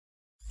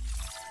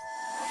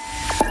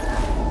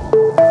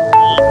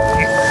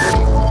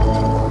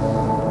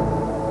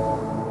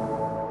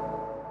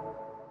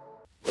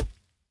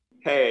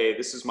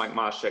this is Mike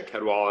Mosh at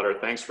Cadwalader.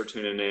 Thanks for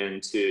tuning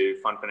in to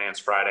Fund Finance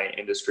Friday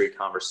Industry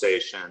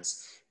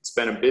Conversations. It's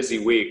been a busy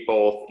week,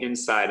 both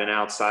inside and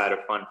outside of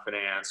Fund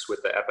Finance,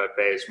 with the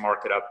FFA's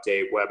market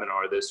update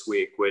webinar this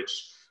week,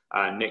 which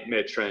Nick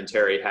Mitra and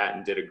Terry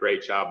Hatton did a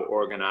great job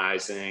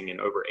organizing,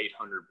 and over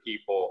 800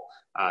 people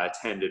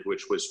attended,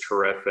 which was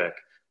terrific.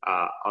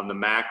 On the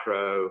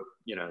macro,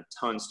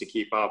 tons to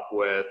keep up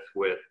with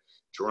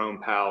Jerome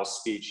Powell's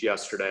speech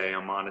yesterday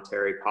on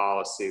monetary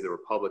policy, the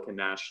Republican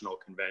National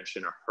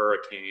Convention, a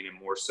hurricane, and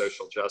more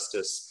social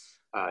justice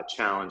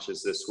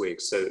challenges this week.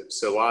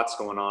 So lots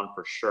going on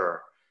for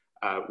sure.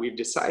 We've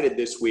decided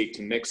this week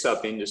to mix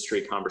up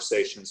industry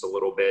conversations a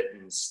little bit.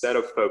 Instead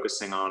of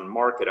focusing on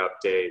market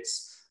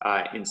updates,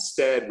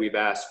 instead we've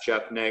asked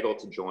Jeff Nagle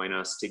to join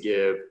us to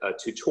give a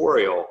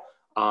tutorial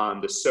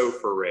on the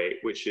SOFR rate,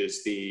 which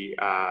is the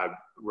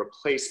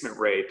replacement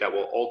rate that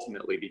will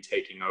ultimately be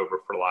taking over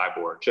for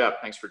LIBOR. Jeff,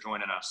 thanks for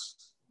joining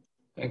us.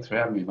 Thanks for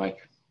having me, Mike.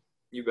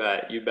 You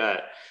bet, you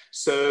bet.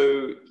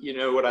 So,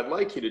 what I'd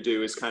like you to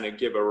do is kind of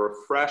give a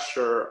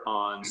refresher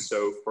on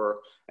SOFR,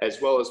 as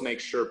well as make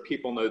sure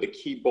people know the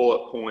key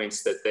bullet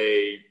points that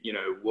they,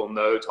 will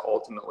know to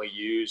ultimately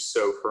use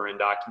SOFR in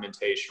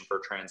documentation for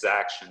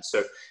transactions.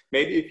 So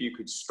maybe if you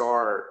could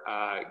start,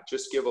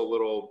 just give a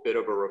little bit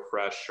of a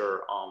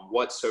refresher on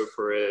what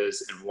SOFR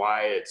is and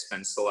why it's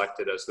been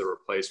selected as the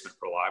replacement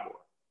for LIBOR.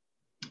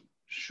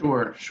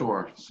 Sure.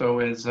 So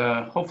as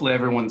hopefully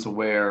everyone's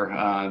aware,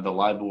 the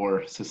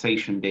LIBOR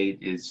cessation date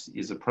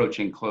is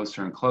approaching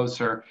closer and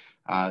closer,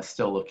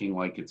 still looking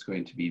like it's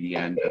going to be the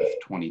end of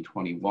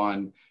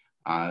 2021.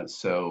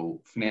 So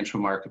financial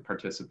market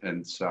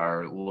participants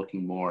are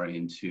looking more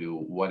into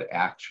what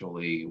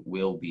actually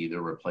will be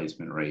the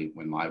replacement rate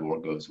when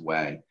LIBOR goes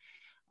away.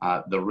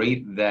 The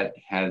rate that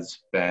has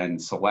been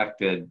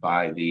selected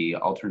by the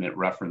Alternate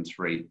Reference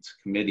Rates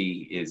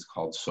Committee is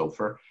called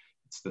SOFR.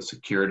 It's the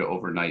Secured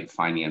Overnight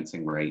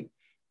Financing Rate.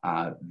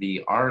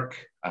 The ARC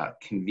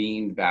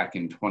convened back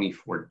in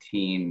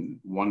 2014.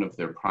 One of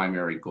their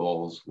primary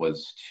goals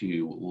was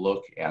to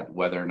look at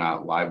whether or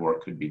not LIBOR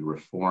could be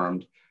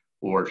reformed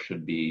or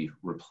should be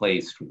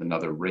replaced with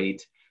another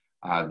rate.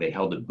 They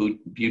held a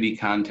beauty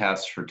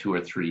contest for 2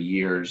 or 3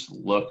 years,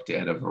 looked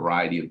at a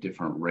variety of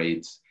different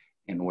rates,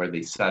 and where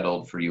they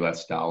settled for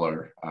US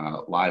dollar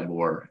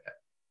LIBOR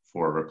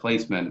for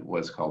replacement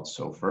was called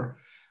SOFR.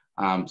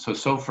 So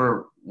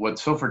SOFR, what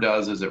SOFR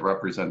does is it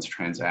represents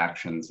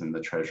transactions in the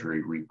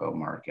Treasury repo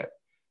market.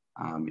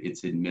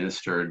 It's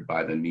administered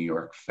by the New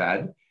York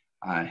Fed,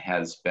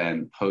 has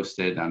been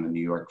posted on the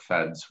New York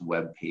Fed's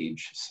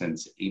webpage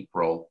since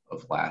April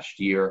of last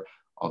year,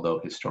 although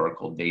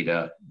historical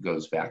data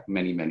goes back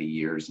many, many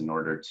years in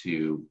order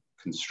to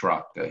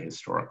construct a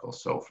historical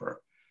SOFR.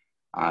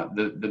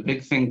 The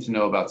big thing to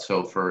know about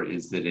SOFR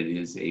is that it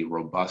is a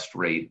robust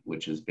rate,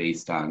 which is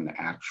based on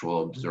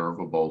actual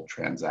observable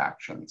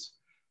transactions.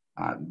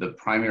 The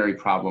primary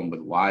problem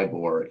with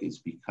LIBOR is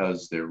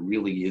because there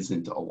really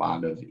isn't a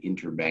lot of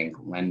interbank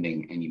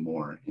lending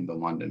anymore in the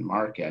London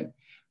market.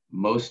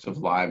 Most of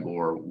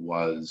LIBOR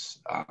was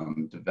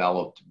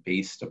developed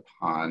based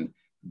upon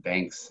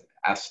banks'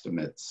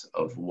 estimates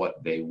of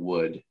what they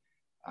would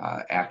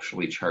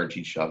actually charge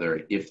each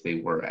other if they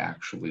were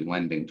actually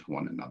lending to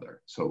one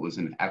another. So it was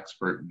an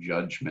expert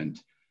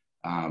judgment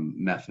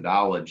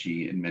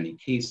methodology in many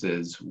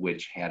cases,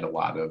 which had a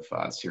lot of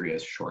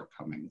serious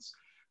shortcomings.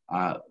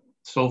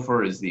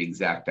 SOFR is the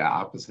exact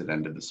opposite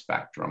end of the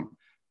spectrum.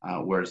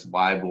 Whereas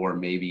LIBOR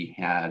maybe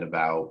had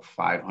about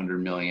 $500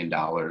 million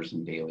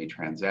in daily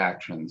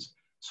transactions,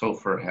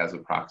 SOFR has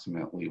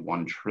approximately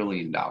 $1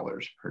 trillion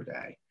per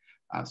day.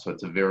 So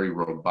it's a very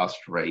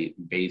robust rate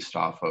based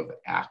off of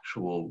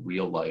actual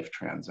real life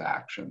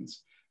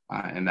transactions.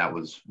 And that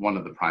was one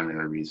of the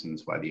primary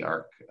reasons why the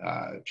ARC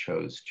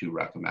chose to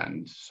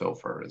recommend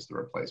SOFR as the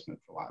replacement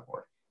for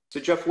LIBOR. So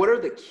Jeff, what are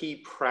the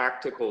key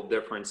practical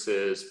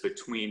differences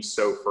between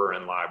SOFR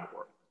and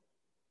LIBOR?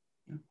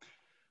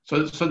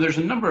 So there's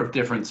a number of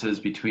differences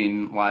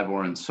between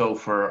LIBOR and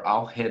SOFR.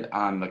 I'll hit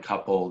on the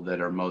couple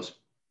that are most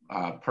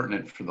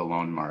pertinent for the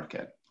loan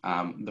market.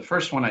 The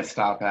first one I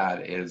stop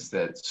at is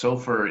that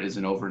SOFR is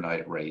an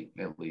overnight rate,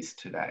 at least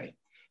today.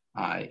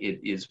 It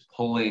is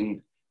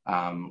pulling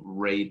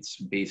rates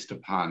based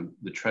upon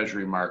the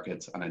Treasury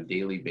markets on a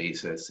daily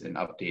basis and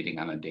updating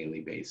on a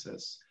daily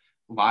basis.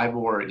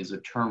 LIBOR is a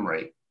term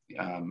rate.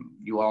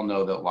 You all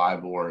know that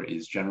LIBOR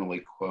is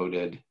generally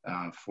quoted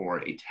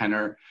for a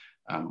tenor,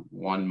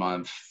 1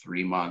 month,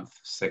 3 month,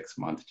 6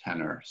 month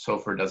tenor.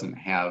 SOFR doesn't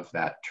have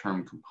that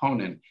term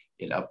component.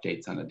 It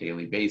updates on a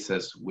daily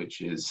basis,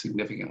 which is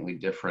significantly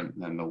different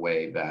than the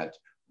way that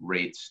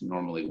rates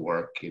normally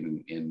work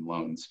in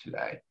loans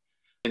today.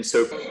 And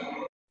so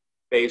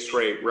base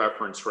rate,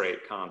 reference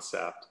rate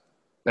concept.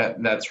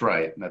 That's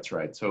right.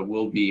 So it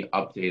will be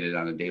updated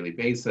on a daily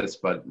basis,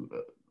 but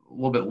a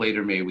little bit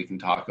later, maybe we can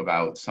talk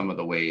about some of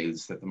the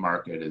ways that the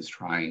market is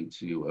trying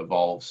to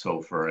evolve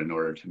SOFR in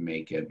order to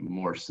make it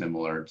more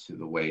similar to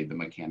the way the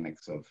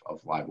mechanics of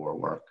LIBOR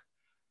work.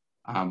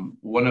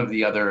 One of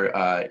the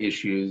other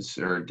issues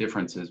or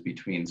differences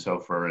between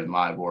SOFR and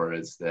LIBOR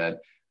is that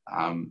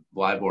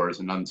LIBOR is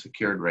an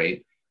unsecured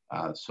rate,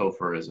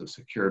 SOFR is a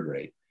secured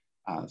rate.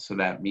 So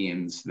that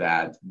means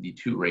that the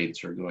two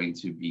rates are going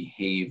to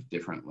behave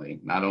differently.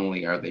 Not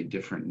only are they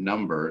different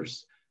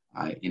numbers,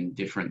 in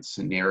different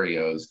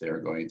scenarios, they're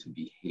going to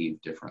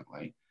behave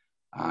differently.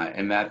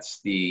 And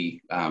that's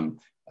the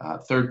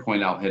third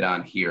point I'll hit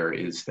on here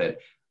is that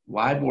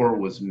LIBOR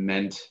was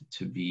meant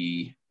to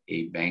be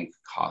a bank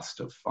cost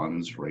of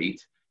funds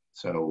rate.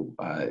 So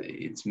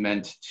it's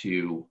meant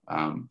to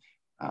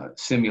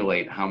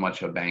simulate how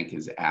much a bank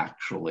is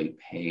actually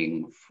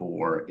paying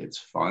for its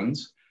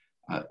funds.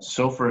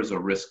 SOFR is a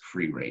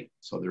risk-free rate,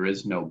 so there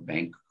is no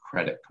bank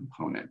credit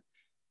component.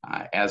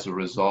 As a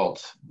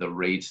result, the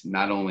rate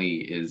not only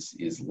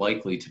is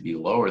likely to be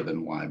lower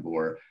than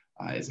LIBOR,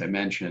 as I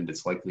mentioned,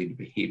 it's likely to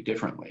behave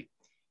differently.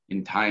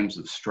 In times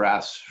of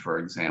stress, for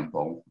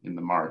example, in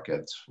the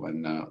markets,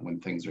 when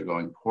things are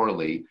going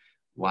poorly,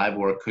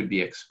 LIBOR could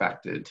be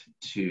expected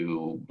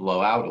to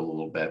blow out a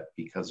little bit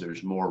because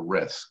there's more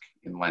risk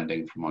in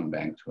lending from one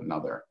bank to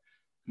another.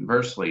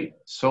 Conversely,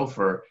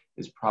 SOFR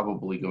is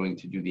probably going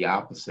to do the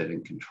opposite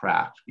and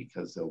contract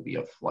because there'll be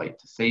a flight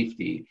to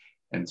safety,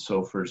 and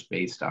SOFR is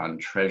based on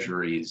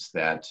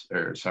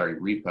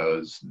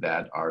repos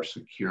that are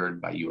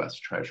secured by U.S.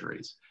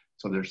 Treasuries.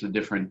 So there's a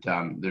different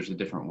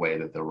way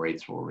that the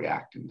rates will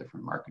react in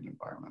different market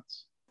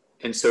environments.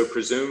 And so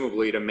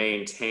presumably to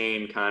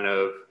maintain kind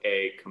of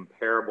a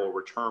comparable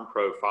return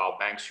profile,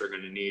 banks are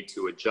going to need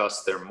to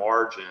adjust their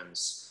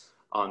margins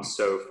on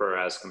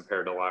SOFR as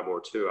compared to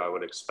LIBOR too, I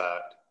would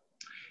expect.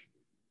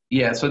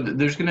 Yeah, so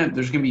there's gonna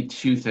be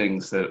two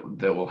things that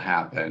will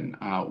happen.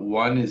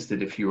 One is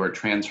that if you are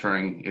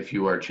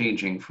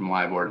changing from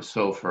LIBOR to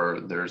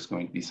SOFR, there's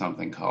going to be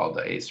something called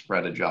a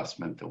spread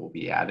adjustment that will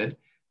be added.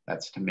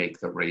 That's to make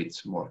the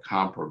rates more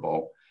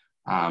comparable.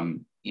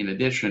 In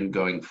addition,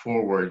 going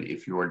forward,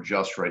 if you are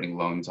just writing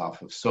loans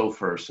off of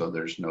SOFR, so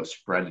there's no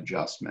spread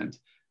adjustment,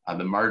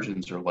 the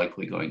margins are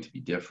likely going to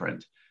be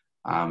different.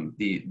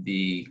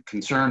 The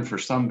concern for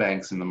some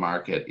banks in the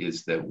market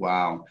is that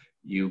while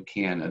you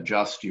can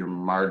adjust your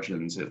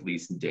margins at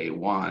least day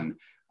one,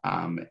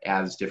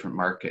 as different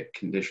market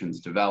conditions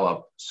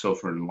develop,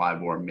 SOFR and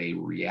LIBOR may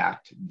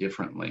react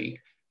differently,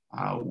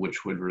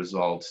 which would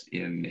result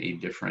in a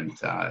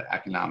different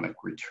economic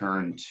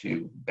return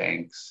to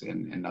banks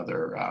and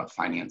other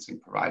financing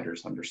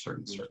providers under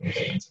certain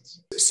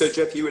circumstances. So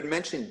Jeff, you had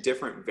mentioned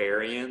different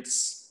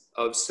variants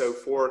of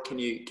SOFR. Can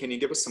you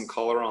give us some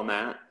color on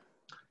that?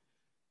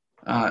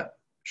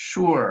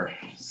 Sure.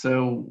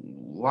 So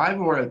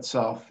LIBOR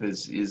itself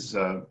is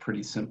a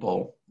pretty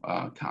simple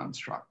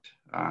construct.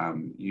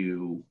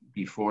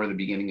 Before the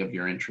beginning of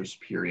your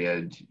interest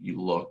period,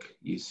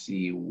 you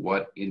see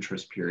what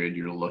interest period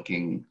you're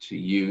looking to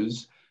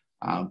use,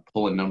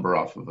 pull a number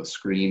off of a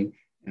screen,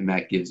 and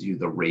that gives you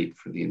the rate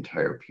for the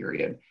entire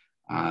period.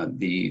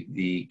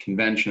 The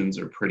conventions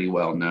are pretty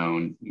well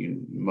known.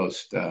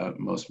 Most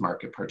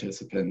market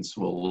participants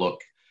will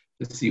look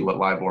to see what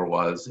LIBOR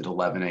was at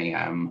 11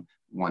 a.m.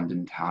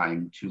 London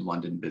time, 2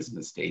 London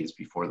business days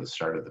before the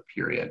start of the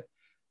period.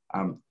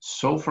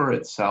 SOFR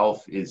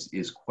itself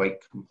is quite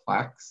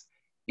complex,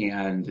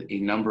 and a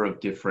number of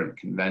different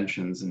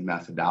conventions and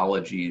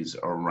methodologies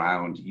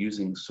around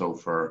using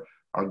SOFR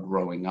are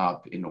growing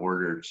up in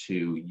order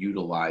to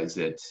utilize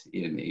it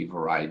in a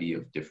variety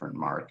of different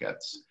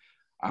markets.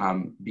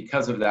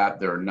 Because of that,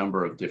 there are a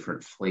number of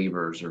different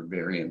flavors or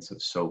variants of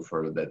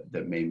SOFR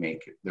that may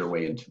make their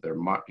way into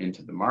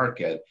the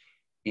market.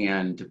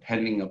 And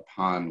depending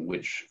upon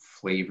which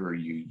flavor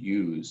you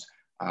use,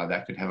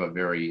 that could have a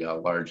very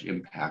large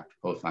impact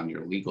both on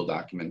your legal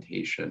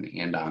documentation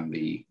and on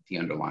the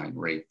underlying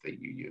rate that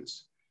you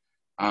use.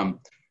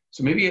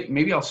 So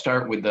maybe I'll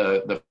start with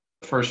the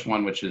first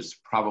one, which is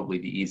probably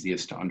the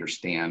easiest to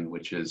understand,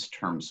 which is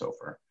term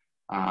SOFR.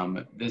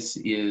 This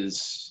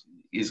is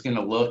going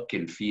to look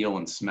and feel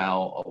and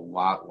smell a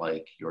lot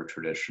like your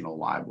traditional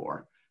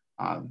LIBOR.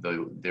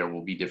 There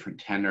will be different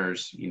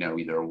tenors,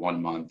 either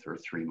 1 month or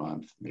 3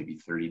 month, maybe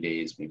 30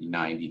 days, maybe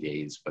 90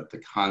 days, but the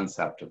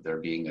concept of there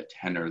being a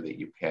tenor that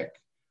you pick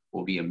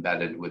will be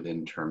embedded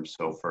within term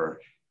SOFR.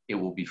 It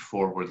will be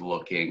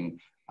forward-looking.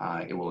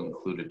 It will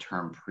include a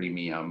term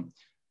premium,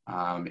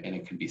 and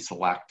it can be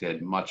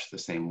selected much the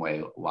same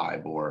way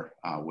LIBOR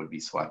would be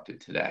selected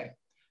today.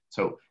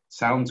 So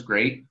sounds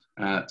great,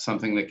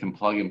 something that can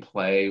plug and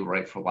play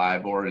right for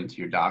LIBOR into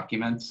your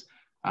documents.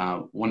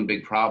 One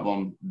big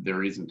problem,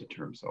 there isn't a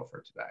term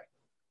SOFR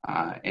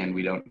today, and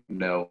we don't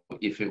know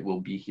if it will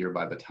be here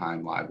by the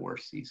time LIBOR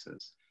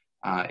ceases.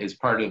 As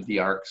part of the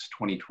ARC's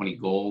 2020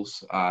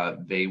 goals,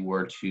 they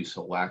were to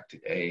select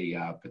a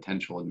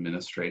potential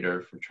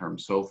administrator for term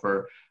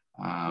SOFR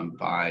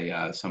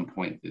by some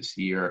point this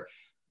year.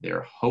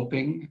 They're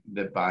hoping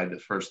that by the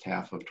first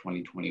half of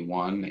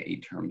 2021, a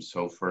term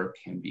SOFR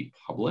can be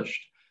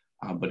published.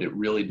 But it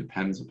really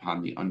depends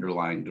upon the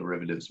underlying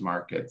derivatives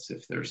markets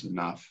if there's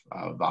enough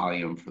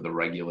volume for the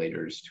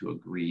regulators to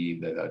agree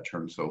that a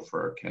term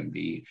SOFR can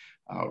be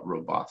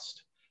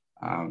robust.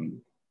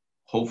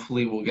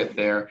 Hopefully we'll get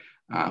there.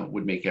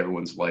 Would make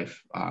everyone's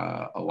life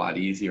a lot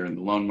easier in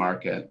the loan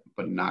market,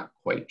 but not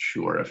quite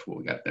sure if we'll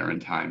get there in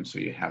time. So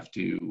you have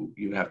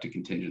to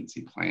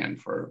contingency plan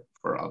for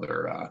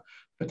other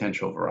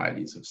potential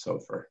varieties of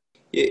SOFR.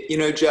 You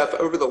know, Jeff,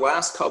 over the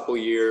last couple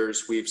of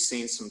years, we've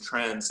seen some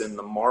trends in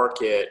the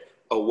market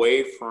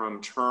away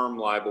from term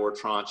LIBOR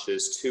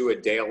tranches to a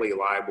daily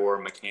LIBOR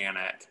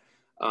mechanic.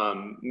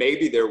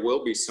 Maybe there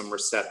will be some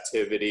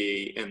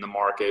receptivity in the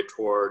market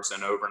towards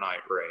an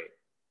overnight rate.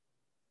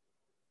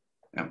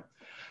 Yeah.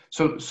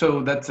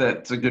 So that's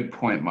a good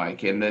point,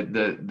 Mike. And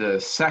the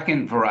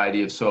second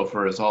variety of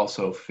SOFR is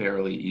also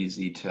fairly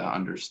easy to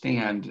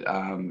understand.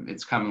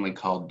 It's commonly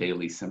called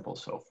daily simple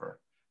SOFR.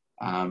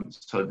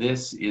 So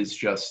this is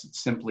just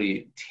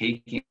simply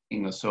taking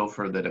the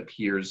SOFR that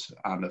appears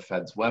on the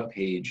Fed's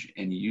webpage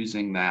and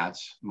using that,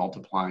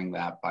 multiplying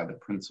that by the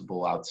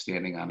principal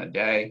outstanding on a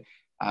day,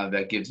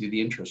 that gives you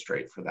the interest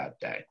rate for that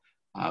day.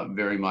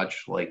 Very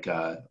much like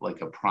a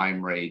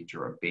prime rate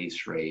or a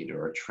base rate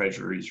or a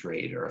treasuries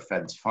rate or a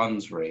Fed's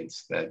funds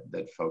rates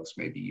that folks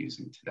may be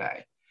using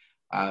today.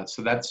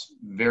 So that's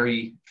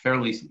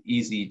fairly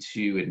easy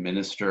to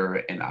administer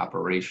and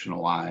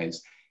operationalize.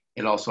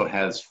 It also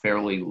has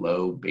fairly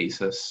low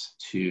basis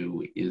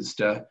to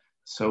ISDA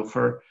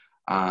SOFR.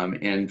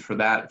 And for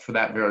that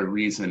very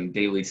reason,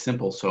 daily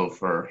simple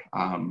SOFR,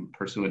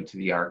 pursuant to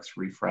the ARC's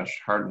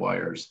refreshed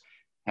hardwires,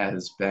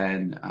 has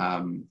been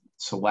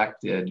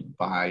selected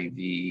by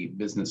the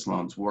Business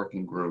Loans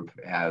Working Group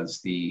as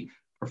the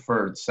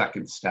preferred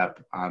second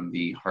step on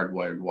the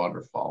hardwired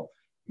waterfall,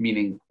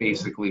 meaning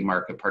basically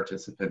market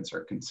participants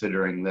are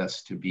considering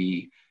this to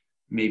be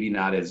maybe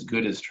not as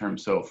good as term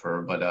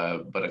SOFR,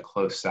 but a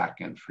close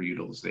second for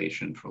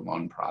utilization for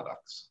loan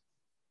products.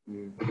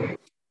 Mm-hmm.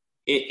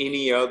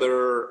 Any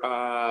other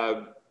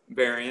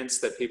variants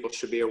that people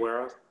should be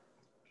aware of?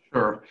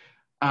 Sure.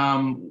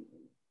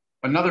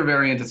 Another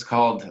variant is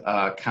called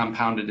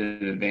compounded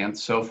in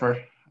advance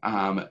SOFR.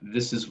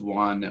 This is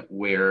one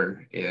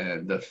where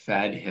the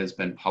Fed has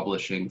been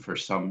publishing for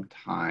some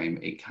time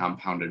a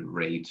compounded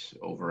rate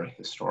over a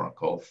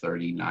historical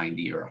 30,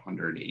 90, or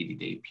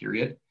 180-day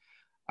period.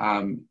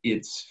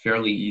 It's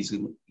fairly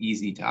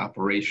easy to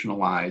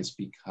operationalize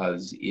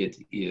because it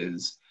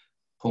is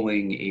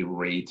pulling a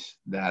rate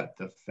that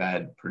the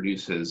Fed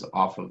produces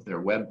off of their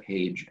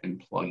webpage and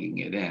plugging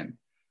it in.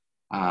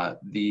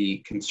 The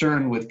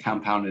concern with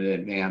compounded in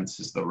advance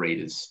is the rate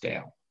is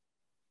stale.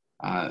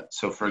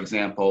 So for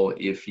example,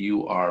 if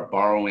you are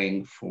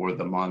borrowing for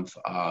the month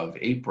of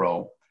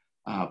April,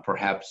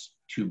 perhaps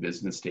 2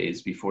 business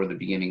days before the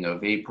beginning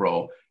of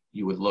April,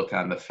 you would look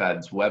on the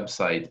Fed's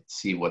website,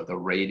 see what the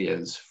rate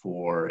is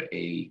for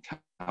a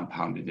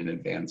compounded in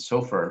advance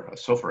SOFR, a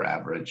SOFR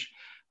average.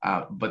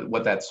 But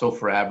what that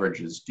SOFR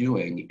average is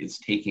doing is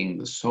taking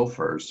the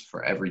SOFRs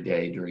for every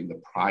day during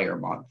the prior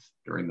month,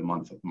 during the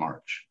month of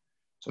March.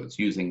 So it's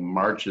using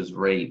March's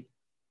rate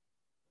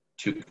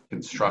to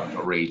construct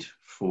a rate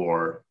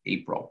for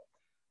April.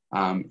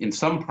 In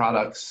some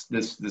products,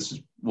 this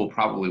will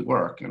probably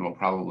work and will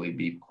probably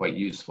be quite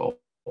useful.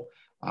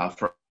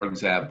 For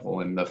example,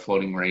 in the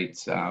floating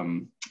rates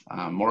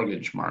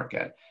mortgage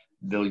market,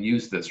 they'll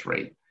use this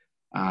rate.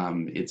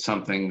 It's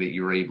something that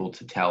you're able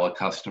to tell a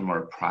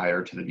customer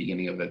prior to the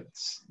beginning of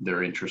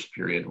their interest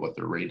period what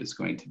their rate is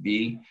going to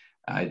be.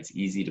 It's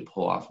easy to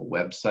pull off a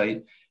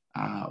website.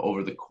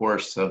 Over the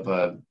course of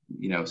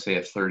say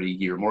a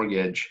 30-year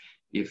mortgage,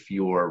 if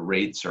your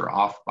rates are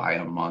off by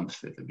a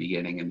month at the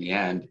beginning and the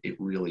end, it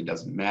really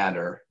doesn't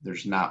matter.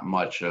 There's not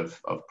much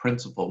of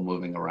principal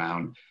moving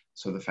around.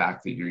 So the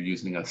fact that you're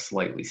using a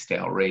slightly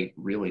stale rate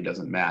really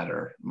doesn't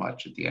matter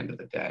much at the end of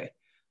the day.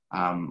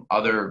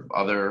 Other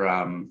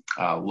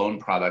loan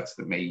products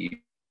that may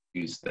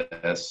use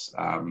this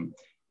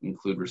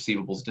include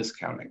receivables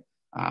discounting,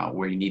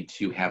 where you need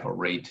to have a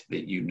rate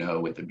that you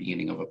know at the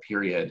beginning of a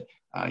period.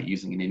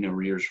 Using an in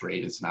arrears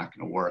rate is not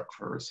going to work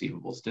for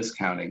receivables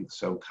discounting,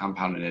 so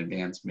compounded in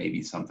advance may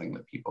be something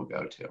that people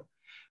go to.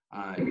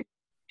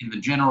 In the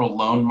general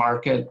loan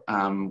market,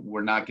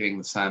 we're not getting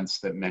the sense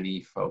that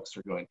many folks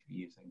are going to be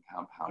using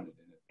compounded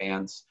in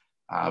advance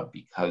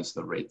because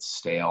the rate's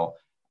stale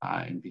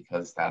and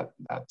because that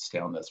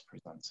staleness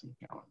presents some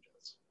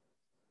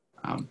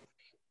challenges.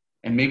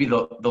 And maybe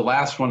the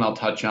last one I'll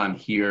touch on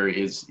here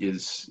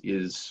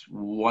is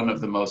one of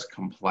the most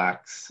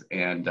complex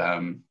and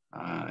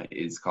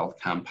is called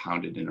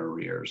compounded in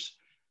arrears.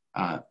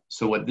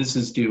 So what this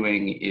is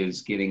doing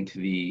is getting to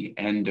the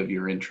end of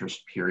your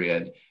interest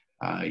period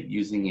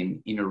using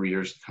an in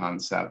arrears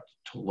concept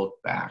to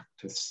look back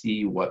to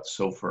see what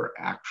SOFR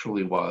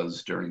actually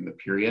was during the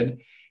period,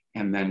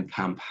 and then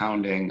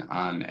compounding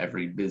on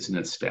every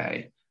business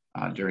day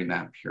during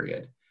that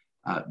period.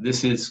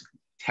 This is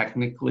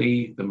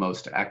technically the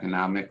most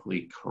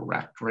economically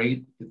correct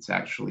rate. It's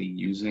actually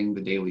using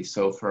the daily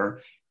SOFR.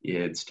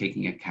 It's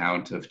taking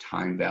account of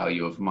time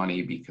value of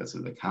money because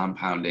of the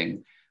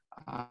compounding.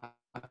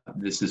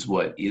 This is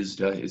what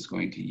ISDA is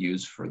going to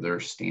use for their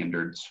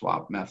standard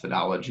swap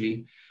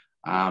methodology.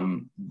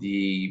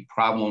 The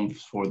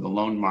problems for the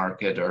loan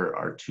market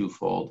are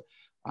twofold.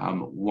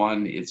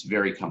 One, it's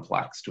very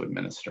complex to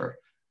administer.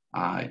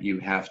 You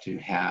have to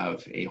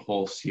have a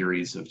whole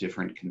series of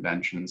different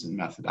conventions and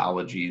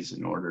methodologies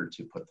in order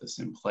to put this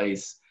in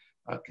place.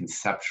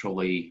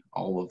 Conceptually,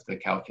 all of the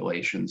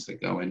calculations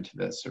that go into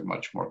this are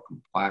much more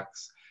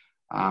complex.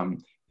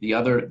 The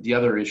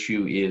other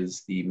issue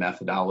is the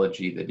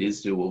methodology that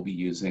ISDA will be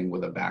using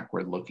with a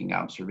backward-looking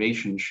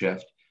observation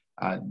shift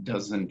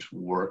doesn't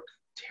work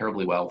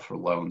terribly well for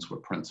loans where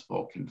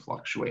principal can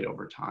fluctuate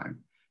over time.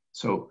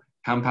 So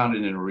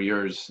compounded in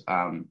arrears,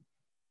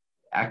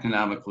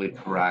 economically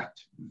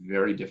correct,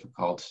 very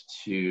difficult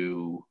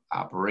to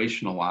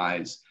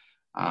operationalize.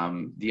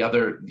 The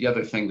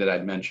other thing that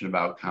I'd mention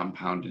about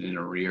compounded in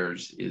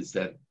arrears is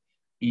that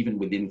even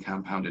within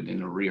compounded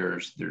in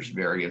arrears, there's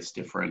various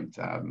different,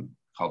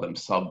 call them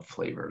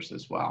sub-flavors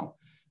as well.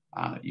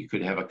 You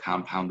could have a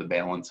compound the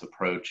balance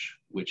approach,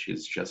 which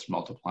is just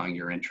multiplying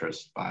your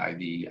interest by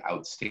the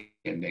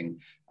outstanding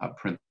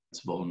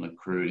principal and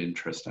accrued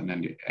interest on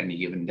any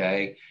given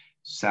day.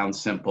 Sounds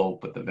simple,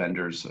 but the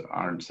vendors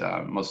aren't,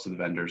 most of the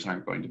vendors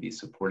aren't going to be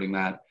supporting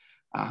that.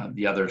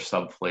 The other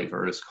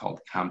sub-flavor is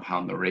called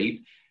compound the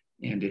rate.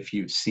 And if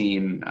you've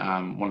seen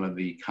one of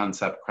the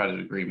concept credit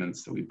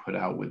agreements that we put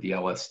out with the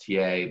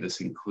LSTA,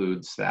 this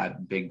includes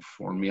that big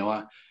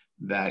formula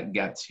that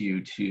gets you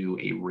to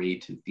a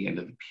rate at the end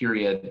of the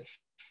period.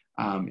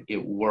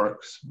 It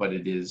works, but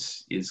it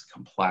is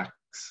complex.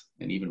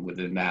 And even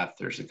within that,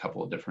 there's a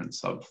couple of different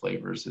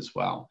sub-flavors as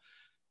well.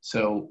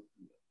 So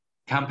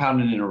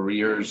compounded in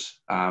arrears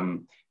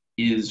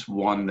is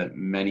one that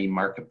many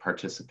market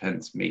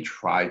participants may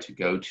try to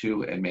go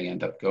to and may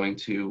end up going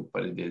to,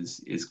 but it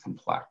is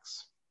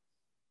complex.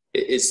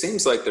 It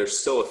seems like there's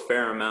still a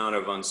fair amount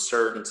of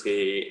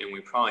uncertainty, and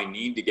we probably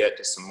need to get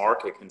to some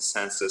market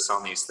consensus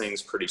on these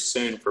things pretty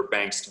soon for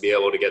banks to be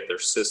able to get their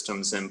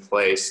systems in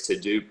place to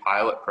do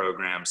pilot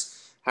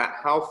programs.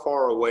 How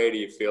far away do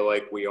you feel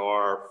like we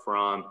are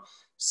from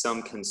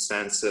some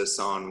consensus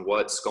on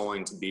what's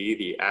going to be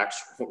the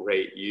actual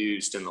rate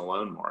used in the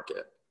loan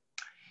market?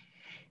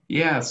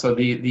 Yeah, so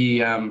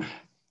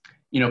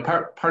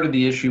part of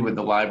the issue with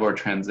the LIBOR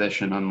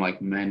transition,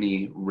 unlike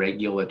many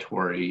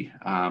regulatory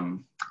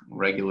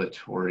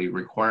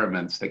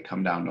requirements that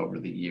come down over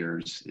the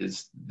years,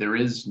 is there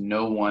is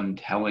no one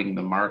telling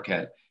the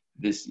market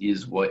this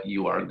is what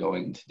you are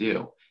going to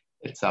do.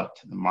 It's up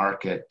to the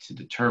market to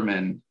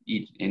determine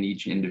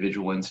each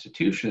individual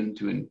institution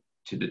to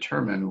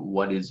determine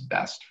what is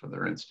best for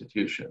their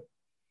institution.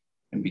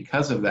 And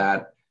because of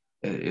that,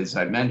 as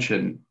I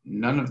mentioned,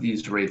 none of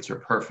these rates are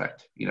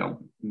perfect.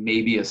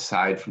 Maybe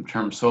aside from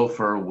term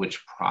SOFR,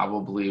 which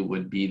probably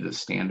would be the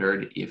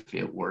standard if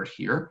it were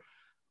here,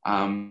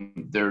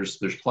 there's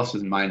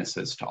pluses and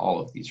minuses to all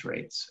of these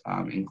rates,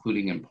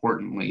 including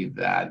importantly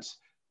that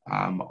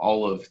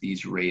all of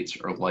these rates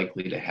are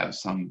likely to have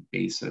some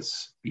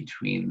basis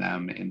between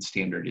them and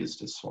standard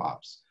ISDA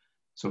swaps.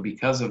 So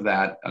because of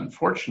that,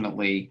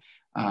 unfortunately,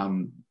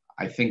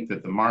 I think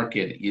that the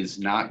market is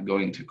not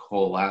going to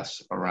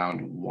coalesce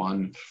around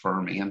one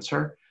firm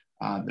answer.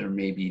 There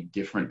may be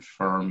different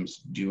firms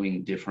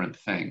doing different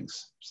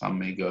things. Some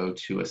may go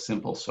to a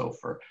simple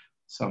SOFR.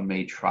 Some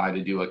may try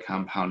to do a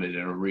compounded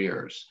in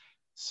arrears.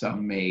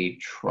 Some may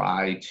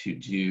try to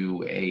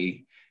do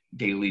a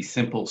daily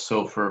simple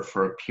SOFR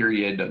for a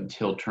period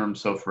until term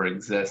SOFR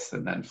exists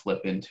and then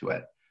flip into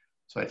it.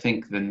 So I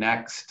think the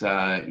next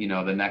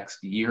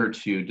year or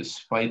two,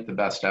 despite the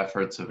best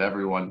efforts of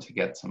everyone to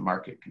get some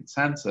market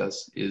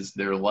consensus,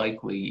 there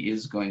likely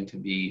is going to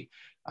be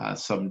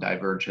some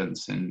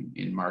divergence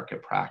in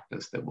market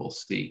practice that we'll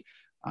see,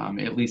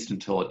 at least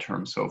until a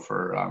term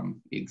SOFR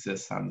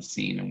exists on the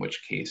scene, in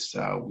which case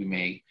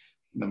the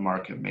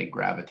market may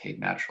gravitate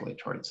naturally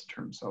towards the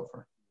term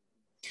SOFR.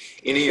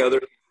 Any other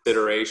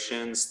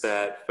considerations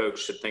that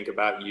folks should think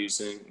about when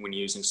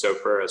using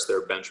SOFR as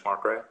their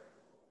benchmark rate?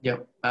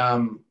 Yep.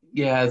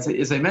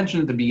 As I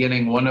mentioned at the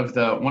beginning, one of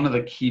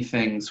the key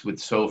things with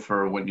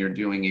SOFR when you're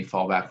doing a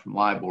fallback from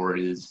LIBOR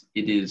is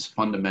it is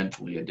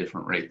fundamentally a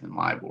different rate than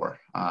LIBOR.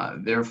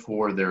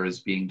 Therefore, there is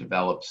being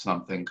developed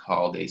something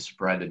called a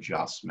spread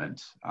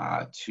adjustment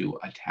to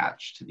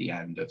attach to the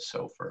end of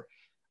SOFR.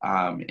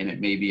 And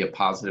it may be a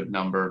positive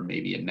number,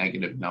 maybe a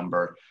negative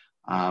number.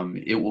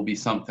 It will be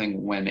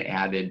something when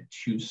added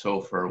to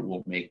SOFR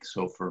will make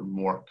SOFR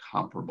more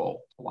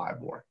comparable to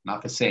LIBOR.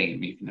 Not the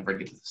same, you can never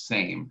get to the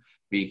same,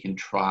 but you can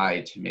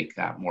try to make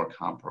that more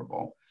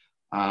comparable.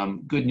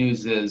 Good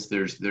news is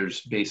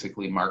there's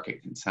basically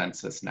market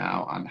consensus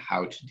now on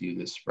how to do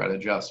this spread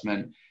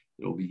adjustment.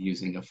 It will be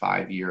using a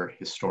 5-year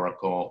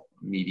historical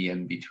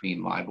median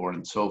between LIBOR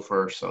and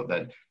SOFR so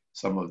that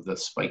some of the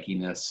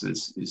spikiness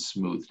is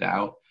smoothed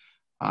out.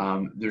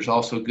 There's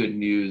also good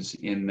news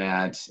in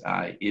that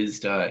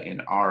ISDA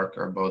and ARC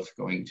are both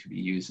going to be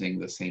using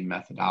the same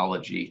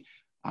methodology.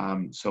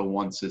 So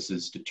once this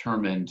is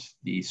determined,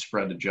 the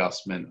spread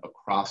adjustment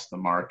across the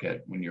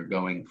market when you're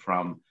going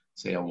from,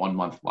 say, a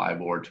 1-month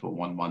LIBOR to a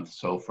 1-month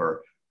SOFR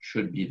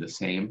should be the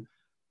same.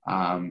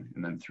 and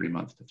then 3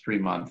 month to 3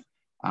 month.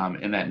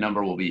 And that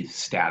number will be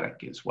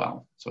static as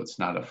well. So it's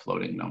not a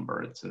floating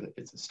number, it's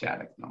a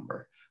static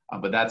number.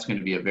 But that's going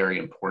to be a very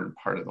important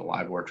part of the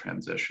LIBOR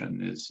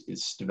transition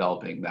is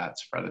developing that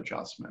spread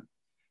adjustment.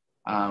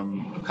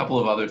 A couple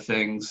of other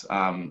things,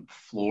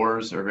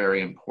 floors are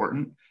very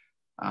important.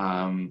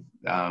 Many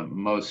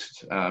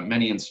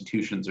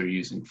institutions are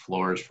using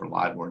floors for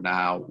LIBOR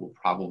now. We'll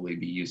probably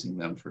be using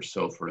them for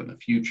SOFR in the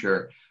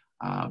future,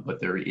 but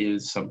there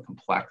is some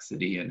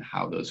complexity in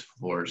how those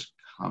floors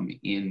come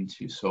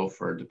into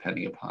SOFR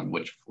depending upon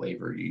which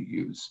flavor you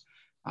use.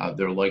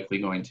 They're likely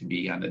going to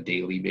be on a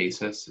daily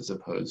basis as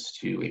opposed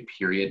to a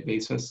period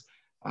basis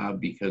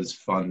because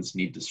funds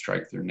need to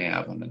strike their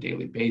NAV on a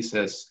daily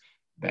basis.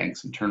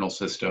 Banks' internal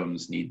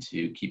systems need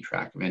to keep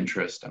track of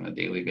interest on a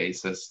daily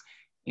basis,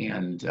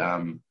 and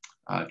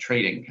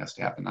trading has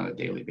to happen on a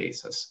daily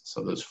basis.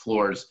 So those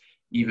floors,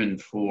 even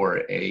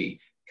for a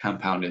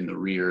compound in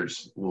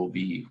arrears, will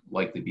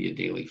likely be a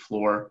daily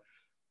floor.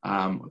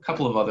 A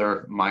couple of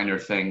other minor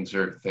things,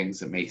 or things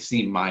that may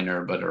seem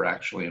minor but are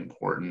actually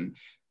important.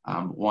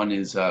 One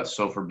is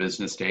SOFR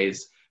business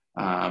days.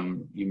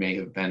 You may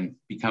have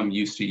become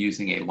used to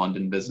using a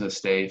London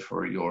business day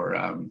for your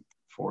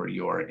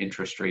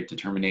interest rate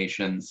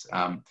determinations.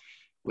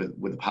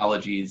 With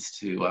apologies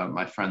to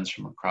my friends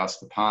from across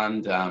the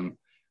pond,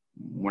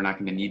 we're not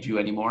going to need you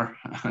anymore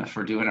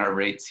for doing our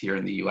rates here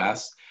in the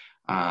US.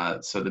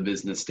 So the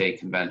business day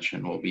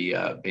convention will be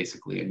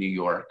basically a New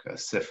York, a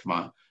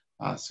SIFMA,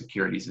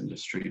 Securities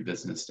Industry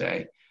Business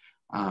Day.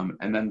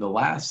 And then the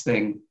last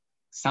thing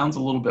sounds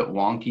a little bit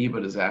wonky,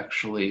 but is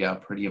actually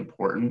pretty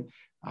important,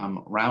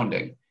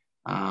 rounding.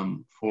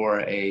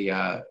 For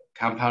a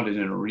compounded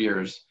in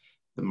arrears,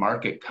 the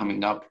market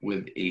coming up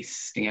with a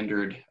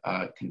standard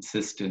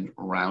consistent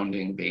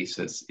rounding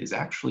basis is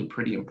actually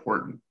pretty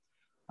important.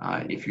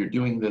 If you're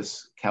doing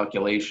this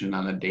calculation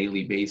on a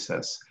daily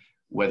basis,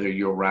 whether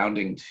you're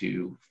rounding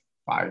to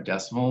 5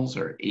 decimals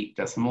or 8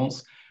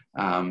 decimals,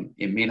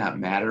 it may not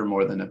matter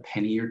more than a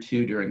penny or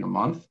two during a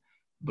month,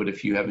 but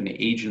if you have an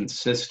agent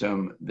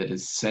system that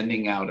is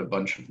sending out a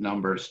bunch of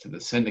numbers to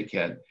the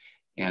syndicate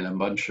and a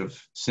bunch of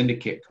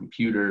syndicate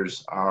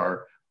computers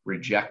are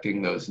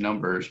rejecting those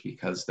numbers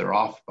because they're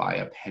off by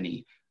a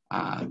penny,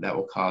 that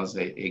will cause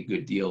a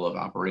good deal of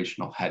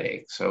operational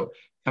headache. So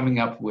coming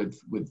up with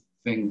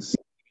things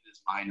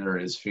as minor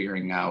as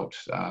figuring out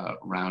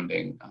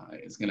rounding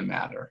is going to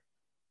matter.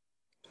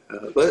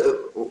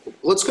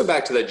 Let's go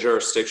back to that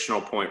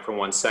jurisdictional point for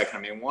 1 second.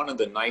 I mean, one of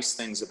the nice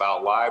things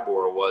about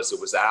LIBOR was it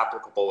was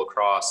applicable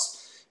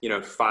across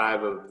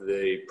 5 of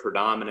the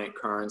predominant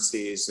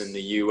currencies in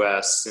the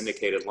U.S.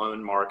 syndicated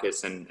loan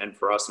markets, and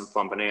for us in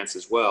fund finance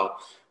as well.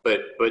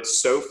 But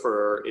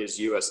SOFR is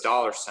U.S.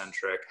 dollar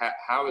centric.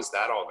 How is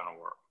that all going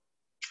to work?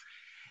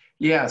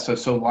 Yeah,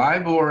 so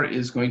LIBOR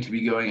is going to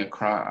be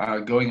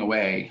going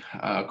away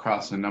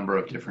across a number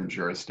of different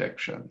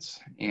jurisdictions,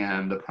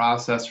 and the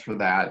process for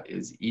that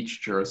is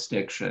each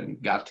jurisdiction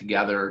got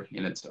together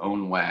in its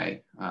own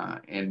way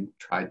and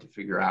tried to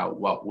figure out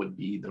what would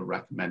be the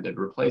recommended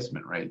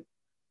replacement rate.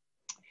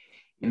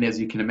 And as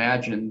you can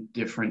imagine,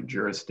 different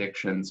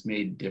jurisdictions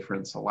made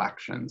different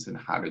selections in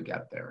how to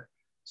get there.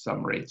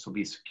 Some rates will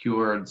be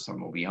secured, some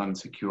will be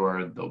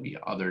unsecured. There'll be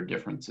other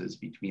differences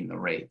between the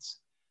rates.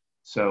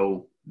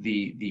 So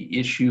the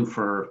issue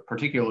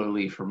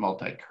particularly for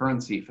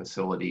multi-currency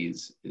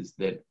facilities is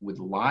that with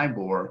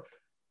LIBOR,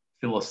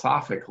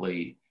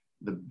 philosophically,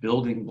 the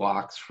building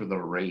blocks for the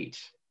rate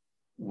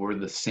were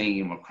the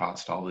same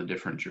across all the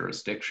different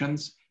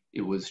jurisdictions.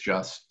 It was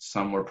just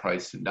some were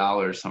priced in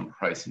dollars, some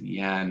priced in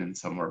yen, and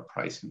some were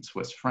priced in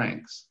Swiss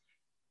francs.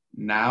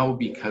 Now,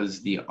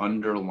 because the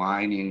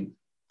underlying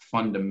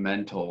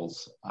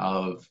fundamentals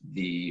of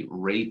the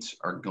rates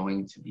are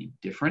going to be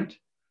different,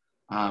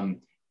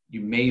 you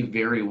may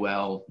very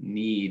well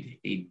need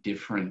a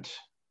different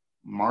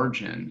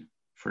margin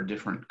for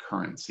different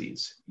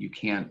currencies.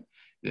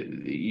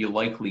 You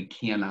likely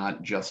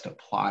cannot just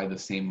apply the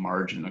same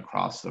margin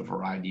across a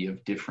variety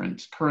of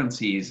different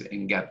currencies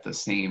and get the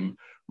same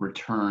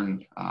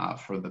return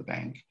for the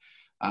bank.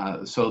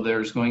 So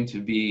there's going to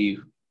be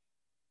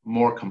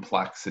more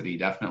complexity,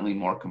 definitely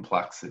more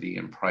complexity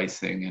in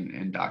pricing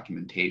and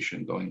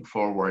documentation going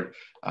forward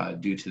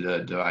due to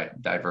the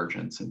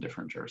divergence in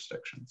different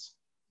jurisdictions.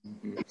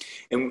 Mm-hmm.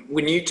 And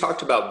when you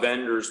talked about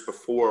vendors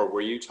before,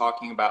 were you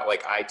talking about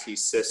like IT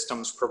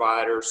systems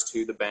providers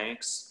to the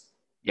banks?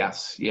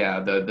 Yes, yeah,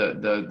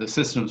 the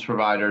systems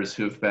providers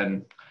who've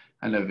been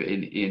kind of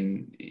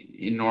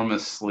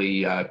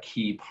enormously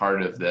key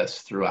part of this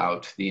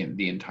throughout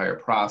the entire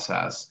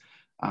process,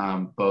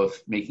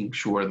 both making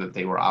sure that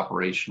they were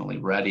operationally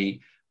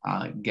ready,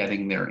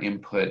 getting their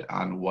input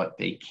on what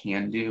they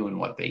can do and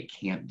what they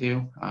can't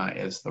do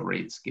as the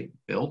rates get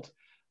built.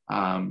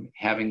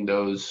 Having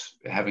those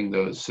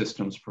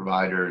systems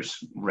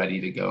providers ready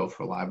to go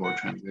for LIBOR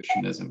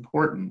transition is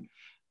important.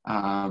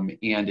 And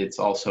it's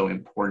also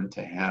important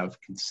to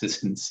have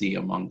consistency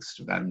amongst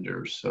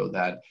vendors so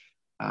that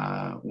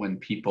when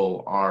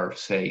people are,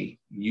 say,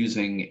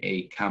 using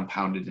a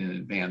compounded in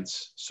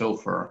advance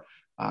SOFR,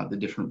 the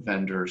different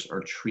vendors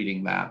are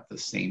treating that the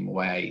same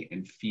way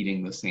and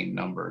feeding the same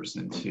numbers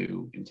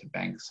into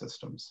bank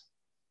systems.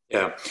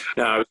 Yeah,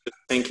 no, I was just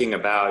thinking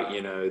about,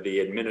 the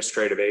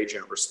administrative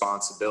agent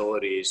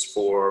responsibilities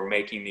for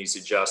making these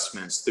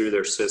adjustments through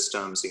their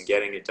systems and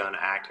getting it done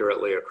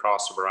accurately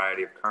across a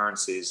variety of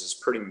currencies is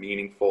pretty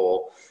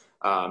meaningful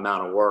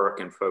amount of work,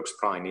 and folks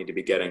probably need to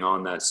be getting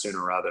on that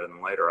sooner rather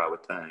than later, I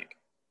would think.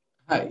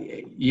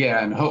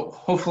 Yeah, and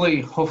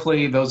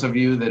hopefully those of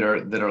you that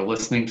are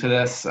listening to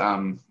this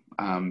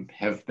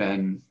have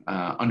been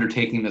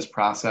undertaking this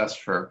process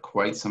for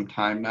quite some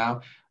time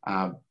now,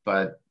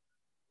 but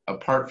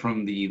apart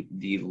from the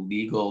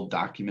legal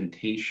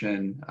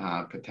documentation,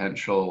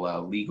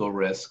 potential legal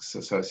risks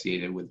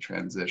associated with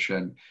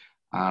transition,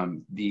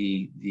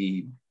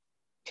 the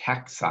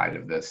tech side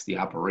of this, the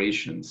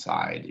operations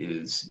side,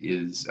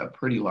 is a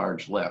pretty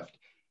large lift.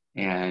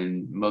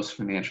 And most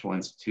financial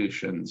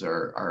institutions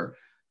are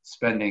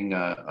spending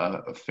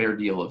a fair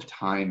deal of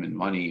time and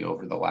money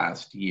over the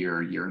last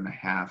year and a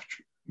half,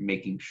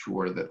 making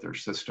sure that their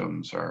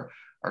systems are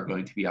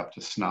going to be up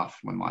to snuff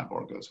when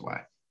LIBOR goes away.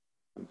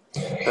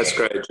 That's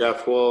great,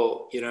 Jeff.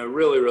 Well,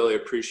 really, really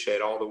appreciate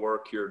all the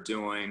work you're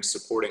doing,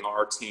 supporting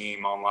our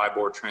team on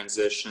LIBOR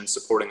transition,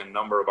 supporting a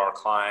number of our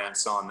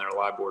clients on their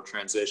LIBOR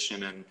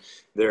transition and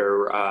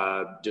their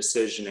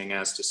decisioning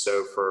as to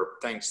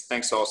SOFR.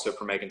 Thanks also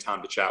for making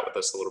time to chat with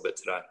us a little bit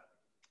today.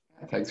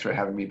 Thanks for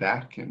having me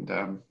back, and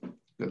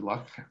good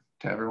luck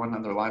to everyone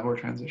on their LIBOR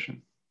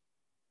transition.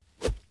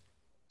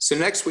 So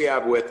next we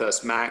have with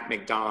us Mack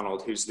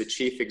McDonald, who's the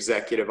Chief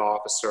Executive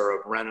Officer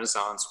of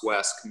Renaissance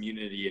West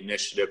Community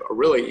Initiative, a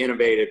really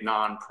innovative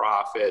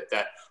nonprofit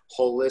that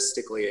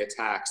holistically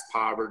attacks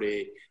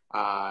poverty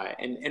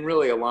and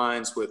really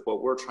aligns with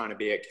what we're trying to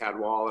be at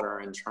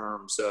Cadwalader in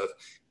terms of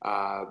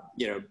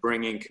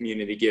bringing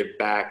community give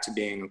back to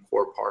being a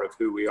core part of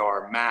who we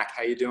are. Mack,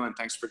 how you doing?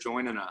 Thanks for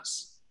joining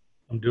us.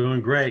 I'm doing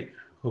great.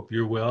 Hope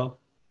you're well.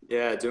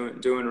 Yeah,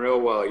 doing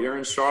real well. You're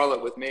in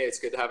Charlotte with me. It's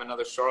good to have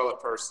another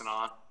Charlotte person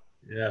on.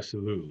 Yeah,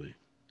 absolutely.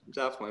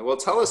 Definitely. Well,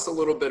 tell us a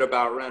little bit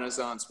about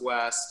Renaissance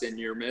West and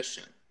your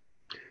mission.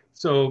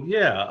 So,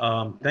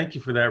 thank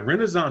you for that.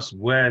 Renaissance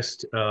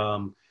West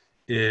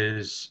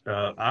is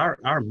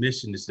our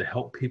mission is to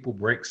help people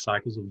break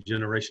cycles of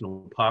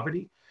generational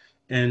poverty.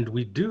 And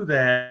we do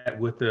that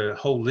with a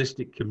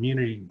holistic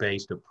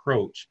community-based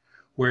approach,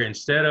 where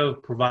instead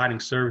of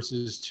providing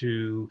services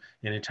to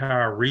an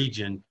entire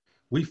region,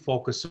 we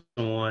focus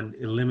on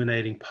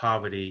eliminating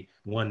poverty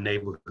one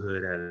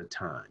neighborhood at a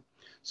time.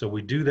 So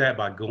we do that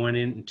by going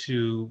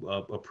into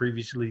a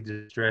previously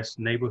distressed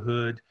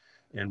neighborhood,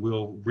 and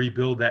we'll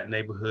rebuild that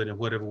neighborhood in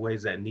whatever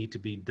ways that need to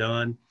be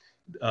done.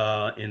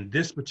 In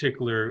this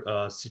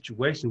particular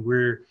situation,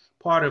 we're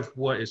part of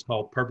what is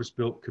called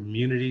Purpose-Built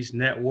Communities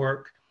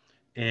Network,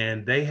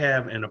 and they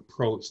have an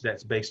approach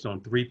that's based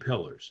on 3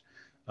 pillars.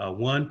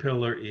 One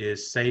pillar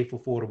is safe,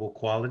 affordable,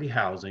 quality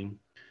housing.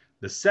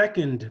 The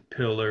second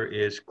pillar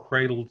is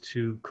cradle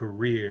to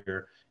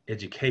career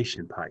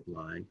education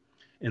pipeline.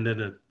 And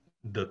then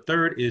the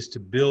third is to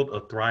build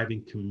a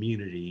thriving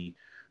community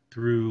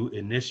through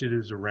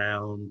initiatives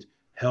around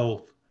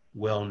health,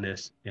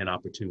 wellness, and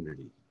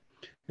opportunity.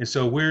 And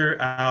so we're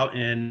out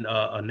in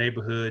a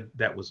neighborhood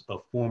that was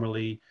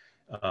formerly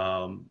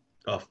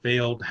a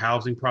failed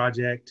housing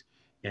project,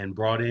 and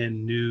brought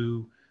in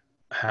new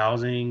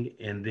housing,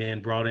 and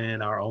then brought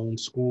in our own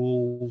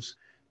schools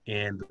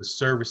and the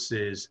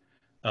services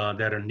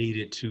that are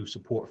needed to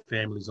support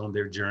families on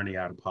their journey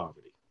out of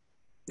poverty.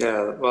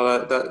 Yeah,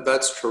 well,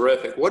 that's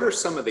terrific. What are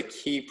some of the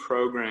key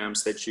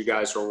programs that you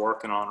guys are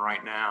working on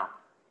right now?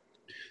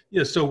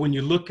 Yeah, so when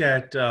you look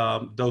at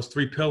those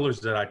 3 pillars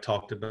that I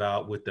talked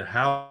about, with the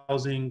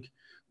housing,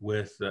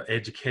 with the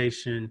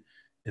education,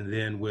 and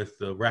then with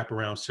the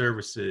wraparound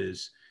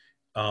services,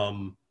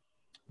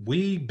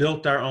 we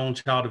built our own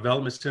child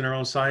development center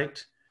on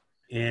site,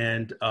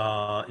 and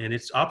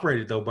it's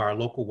operated though by our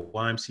local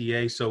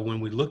YMCA. So when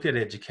we look at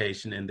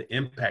education and the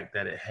impact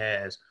that it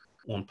has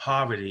on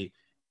poverty,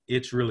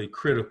 it's really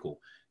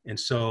critical. And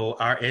so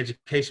our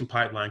education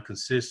pipeline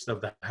consists of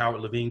the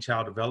Howard Levine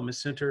Child Development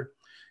Center.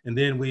 And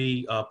then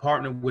we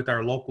partnered with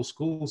our local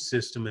school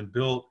system and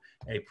built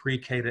a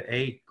pre-K to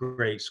 8th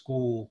grade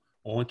school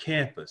on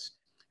campus.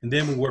 And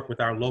then we work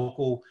with our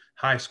local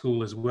high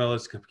school as well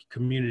as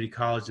community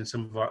college and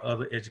some of our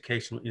other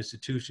educational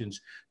institutions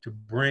to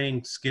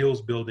bring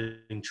skills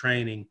building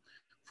training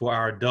for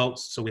our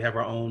adults. So we have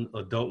our own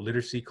adult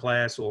literacy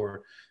class,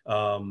 or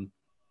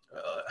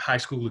high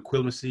school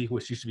equivalency,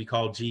 which used to be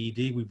called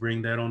GED. We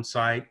bring that on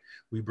site.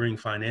 We bring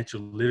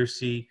financial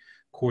literacy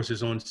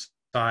courses on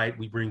site.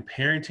 We bring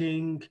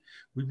parenting.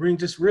 We bring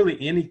just really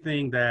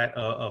anything that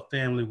a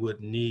family would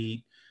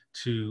need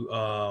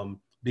to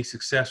be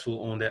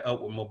successful on that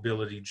upward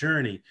mobility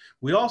journey.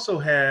 We also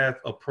have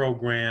a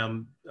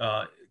program,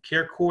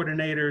 care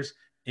coordinators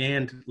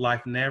and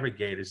life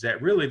navigators,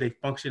 that really they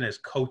function as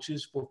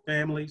coaches for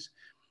families.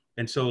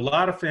 And so a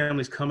lot of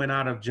families coming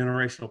out of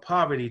generational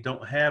poverty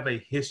don't have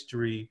a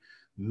history,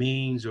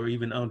 means, or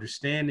even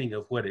understanding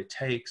of what it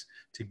takes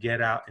to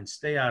get out and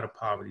stay out of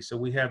poverty. So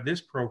we have this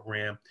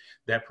program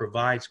that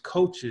provides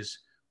coaches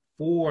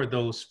for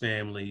those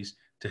families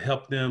to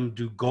help them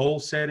do goal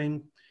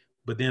setting,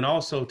 but then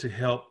also to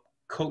help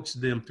coach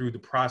them through the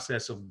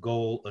process of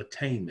goal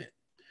attainment.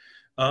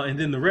 And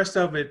then the rest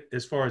of it,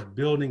 as far as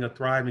building a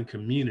thriving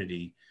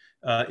community,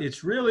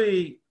 it's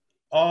really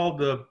all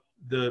the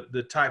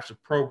types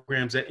of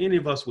programs that any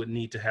of us would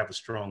need to have a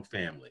strong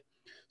family.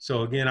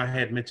 So again, I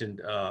had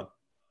mentioned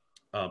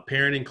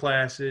parenting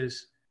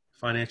classes,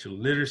 financial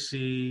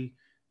literacy,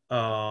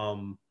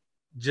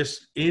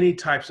 just any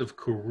types of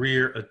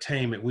career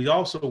attainment. We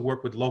also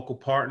work with local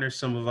partners,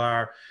 some of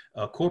our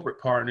corporate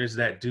partners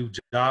that do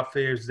job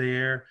fairs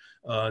there.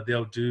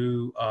 They'll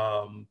do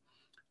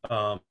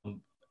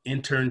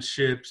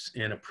internships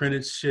and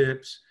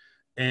apprenticeships.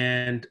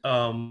 And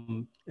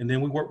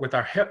then we work with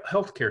our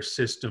healthcare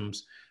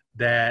systems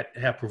that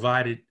have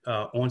provided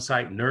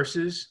on-site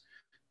nurses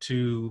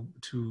to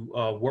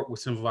work with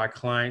some of our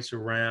clients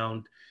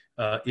around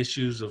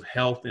issues of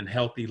health and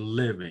healthy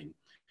living.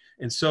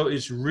 And so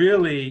it's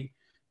really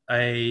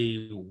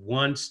a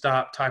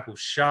one-stop type of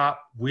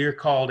shop. We're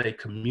called a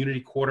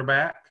community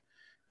quarterback.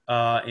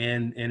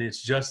 And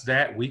it's just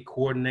that we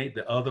coordinate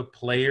the other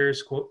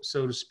players,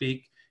 so to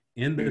speak,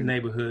 in the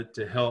neighborhood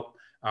to help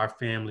our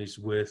families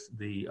with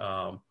the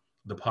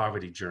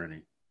poverty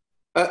journey.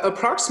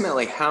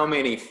 Approximately how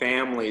many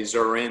families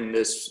are in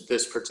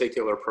this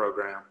particular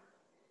program?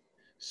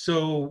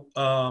 So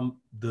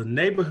the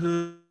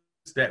neighborhoods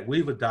that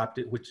we've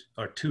adopted, which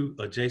are 2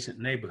 adjacent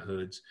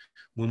neighborhoods,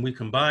 when we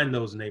combine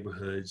those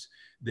neighborhoods,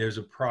 there's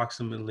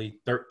approximately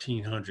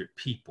 1,300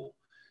 people.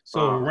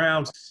 So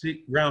around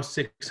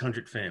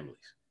 600 families.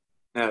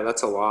 Yeah,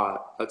 that's a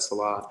lot. That's a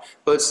lot.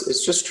 But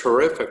it's just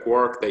terrific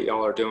work that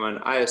y'all are doing.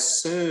 I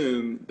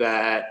assume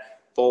that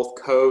both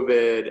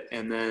COVID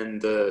and then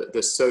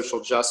the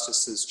social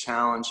justice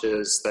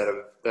challenges that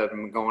have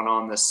been going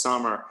on this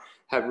summer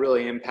have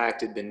really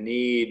impacted the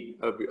need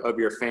of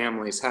your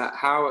families.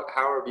 How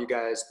have you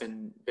guys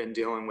been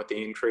dealing with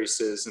the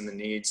increases in the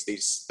needs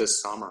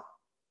this summer?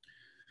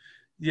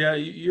 Yeah,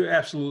 you're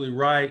absolutely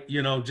right.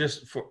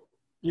 Just for,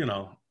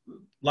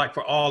 like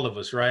for all of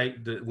us, right?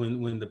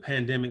 When the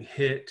pandemic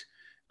hit,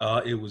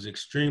 it was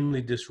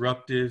extremely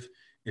disruptive.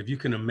 If you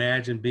can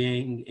imagine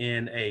being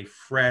in a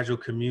fragile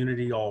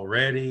community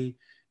already,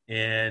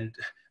 and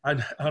I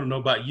don't know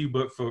about you,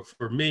 but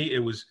for me, it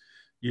was,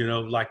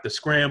 like the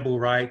scramble,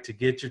 right? To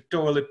get your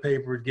toilet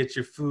paper, get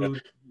your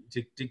food,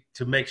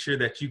 to make sure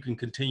that you can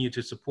continue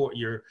to support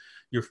your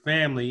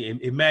family.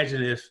 And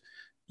imagine if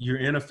you're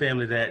in a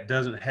family that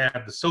doesn't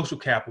have the social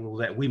capital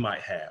that we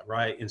might have,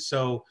 right? And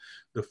so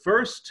the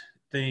first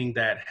thing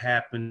that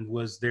happened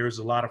was there was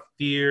a lot of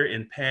fear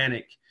and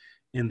panic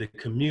in the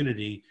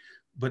community.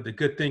 But the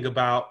good thing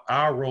about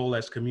our role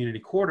as community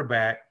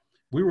quarterback,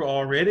 we were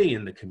already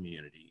in the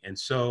community. And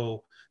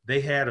so they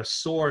had a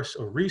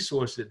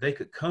resource that they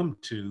could come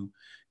to.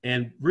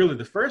 And really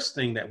the first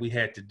thing that we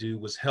had to do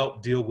was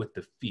help deal with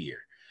the fear.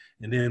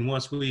 And then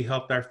once we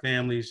helped our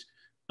families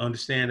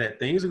understand that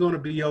things are going to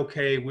be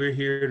okay, we're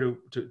here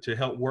to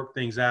help work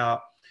things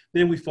out,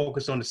 then we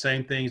focus on the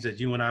same things that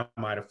you and I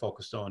might have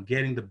focused on,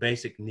 getting the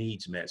basic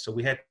needs met. So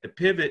we had to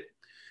pivot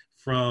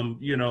from,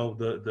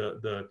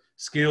 the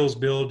skills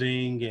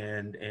building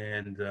and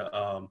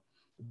the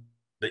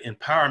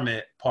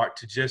empowerment part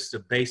to just the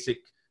basic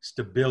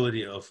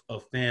stability of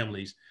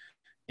families.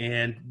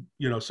 And,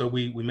 so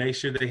we made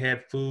sure they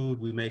had food,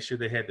 we made sure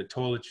they had the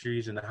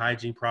toiletries and the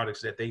hygiene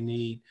products that they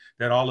need,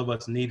 that all of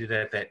us needed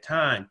at that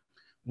time.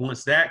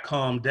 Once that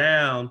calmed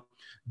down,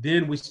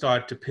 then we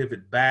started to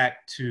pivot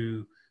back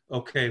to,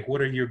 okay, what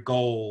are your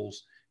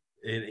goals,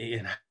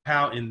 and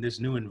how in this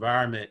new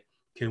environment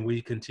can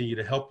we continue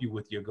to help you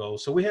with your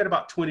goals? So we had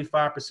about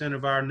 25%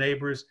 of our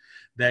neighbors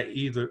that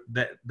either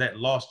that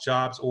lost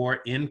jobs or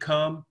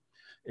income.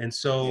 And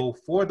so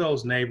for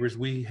those neighbors,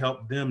 we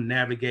helped them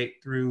navigate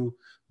through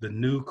the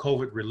new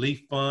COVID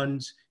relief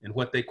funds and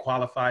what they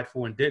qualified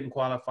for and didn't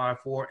qualify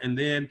for. And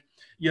then,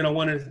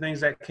 one of the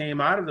things that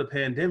came out of the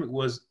pandemic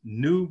was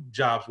new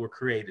jobs were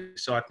created.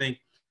 So I think,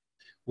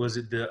 was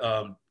it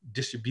the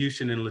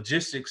distribution and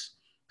logistics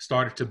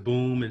started to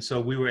boom. And so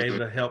we were able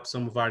to help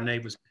some of our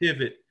neighbors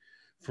pivot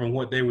from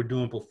what they were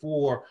doing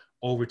before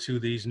over to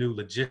these new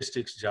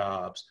logistics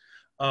jobs.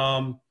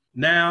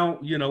 Now,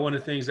 one of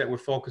the things that we're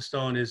focused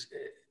on is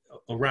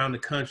around the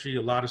country,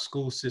 a lot of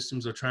school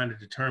systems are trying to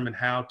determine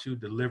how to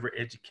deliver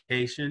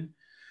education.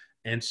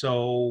 And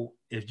so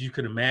if you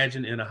could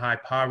imagine, in a high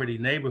poverty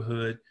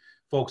neighborhood,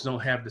 folks don't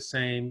have the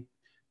same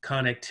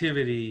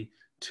connectivity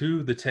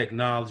to the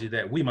technology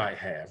that we might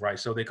have, right?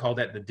 So they call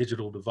that the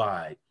digital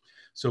divide.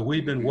 So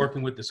we've been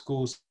working with the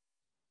schools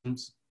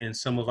and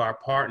some of our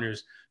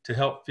partners to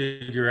help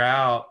figure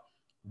out,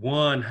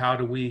 one, how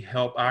do we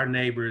help our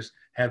neighbors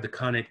have the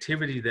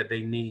connectivity that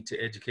they need to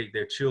educate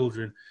their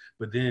children?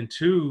 But then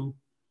two,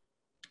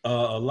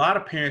 a lot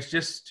of parents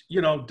just,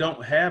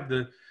 don't have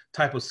the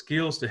type of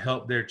skills to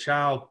help their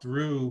child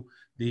through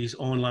these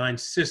online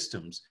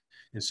systems.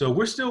 And so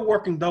we're still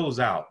working those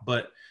out,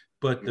 but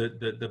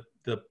the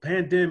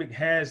pandemic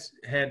has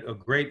had a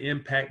great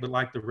impact, but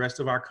like the rest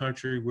of our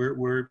country,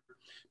 we're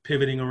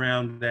pivoting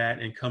around that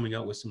and coming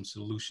up with some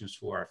solutions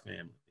for our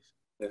families.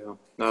 Yeah,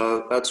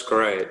 no, that's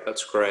great.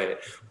 That's great.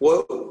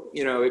 Well,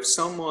 if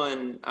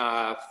someone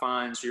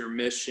finds your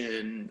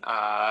mission,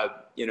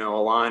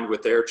 aligned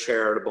with their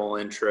charitable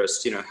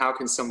interest, how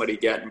can somebody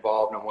get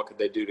involved and what could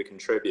they do to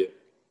contribute?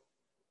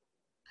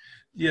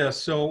 Yeah,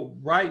 so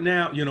right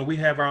now, we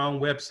have our own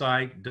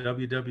website,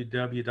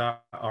 www.rwci.org.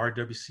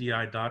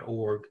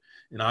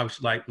 And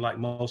obviously, like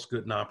most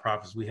good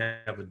nonprofits, we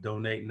have a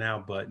donate now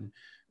button.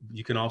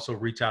 You can also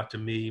reach out to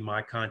me.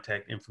 My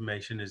contact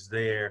information is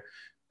there.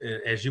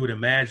 As you would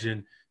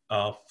imagine,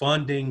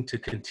 funding to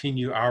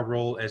continue our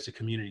role as a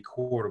community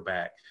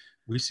quarterback.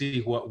 We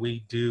see what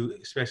we do,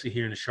 especially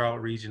here in the Charlotte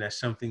region, as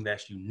something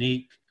that's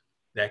unique,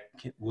 that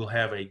will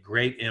have a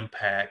great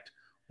impact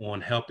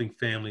on helping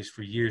families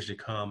for years to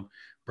come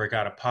break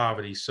out of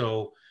poverty.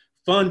 So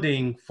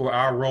funding for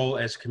our role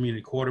as a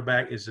community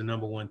quarterback is the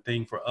number one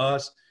thing for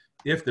us.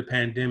 If the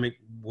pandemic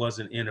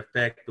wasn't in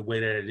effect the way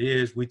that it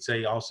is, we'd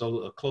say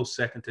also a close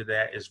second to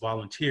that is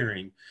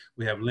volunteering.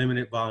 We have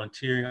limited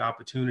volunteering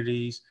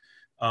opportunities.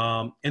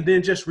 And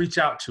then just reach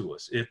out to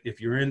us. If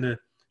you're in the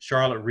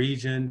Charlotte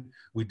region,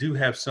 we do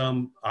have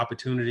some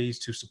opportunities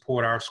to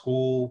support our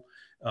school.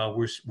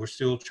 We're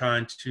still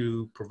trying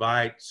to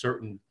provide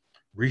certain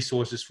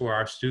resources for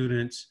our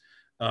students.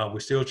 We're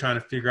still trying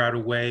to figure out a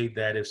way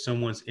that if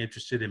someone's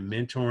interested in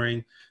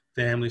mentoring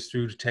families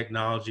through the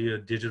technology, a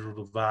digital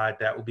divide,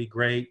 that would be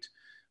great.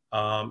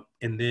 And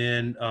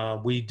then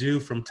we do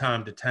from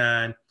time to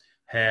time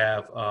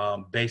have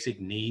basic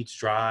needs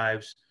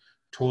drives,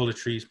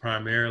 toiletries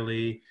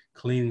primarily,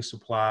 cleaning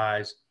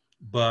supplies,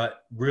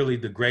 but really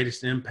the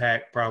greatest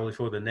impact probably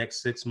for the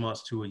next 6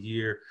 months to a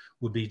year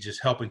would be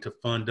just helping to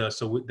fund us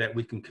so that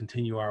we can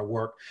continue our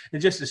work.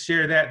 And just to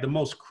share that, the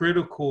most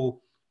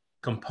critical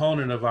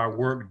component of our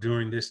work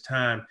during this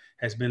time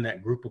has been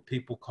that group of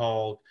people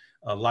called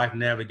life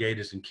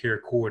navigators and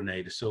care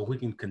coordinators. So if we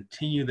can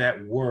continue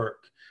that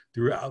work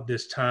throughout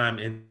this time,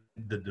 and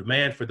the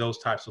demand for those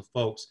types of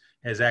folks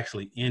has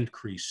actually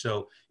increased.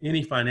 So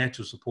any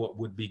financial support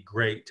would be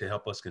great to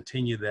help us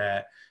continue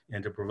that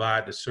and to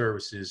provide the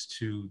services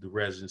to the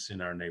residents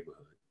in our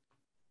neighborhood.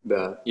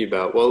 You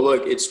bet. Well,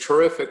 look, it's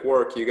terrific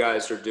work you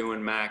guys are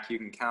doing, Mac. You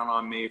can count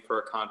on me for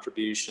a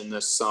contribution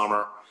this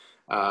summer.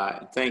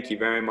 Thank you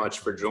very much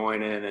for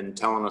joining and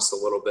telling us a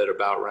little bit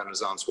about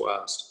Renaissance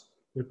West.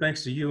 Well,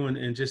 thanks to you,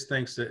 and just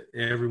thanks to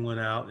everyone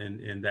out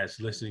and that's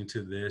listening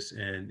to this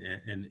and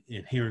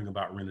hearing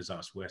about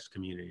Renaissance West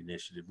Community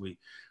Initiative. We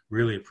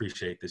really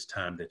appreciate this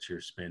time that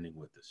you're spending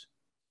with us.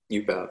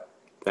 You bet.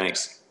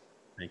 Thanks.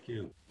 Thank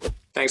you.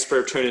 Thanks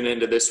for tuning in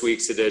to this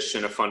week's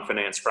edition of Fund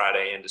Finance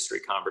Friday Industry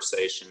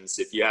Conversations.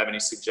 If you have any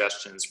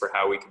suggestions for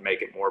how we can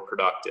make it more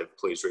productive,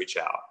 please reach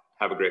out.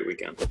 Have a great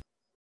weekend.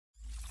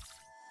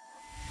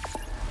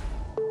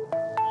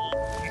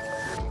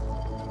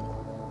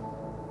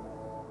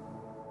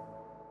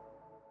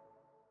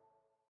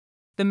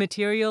 The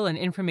material and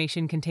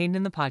information contained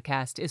in the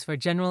podcast is for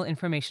general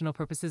informational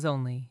purposes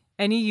only.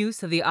 Any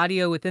use of the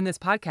audio within this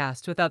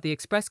podcast without the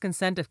express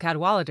consent of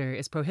Cadwalader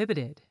is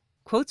prohibited.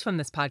 Quotes from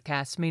this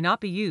podcast may not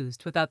be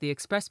used without the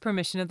express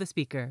permission of the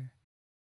speaker.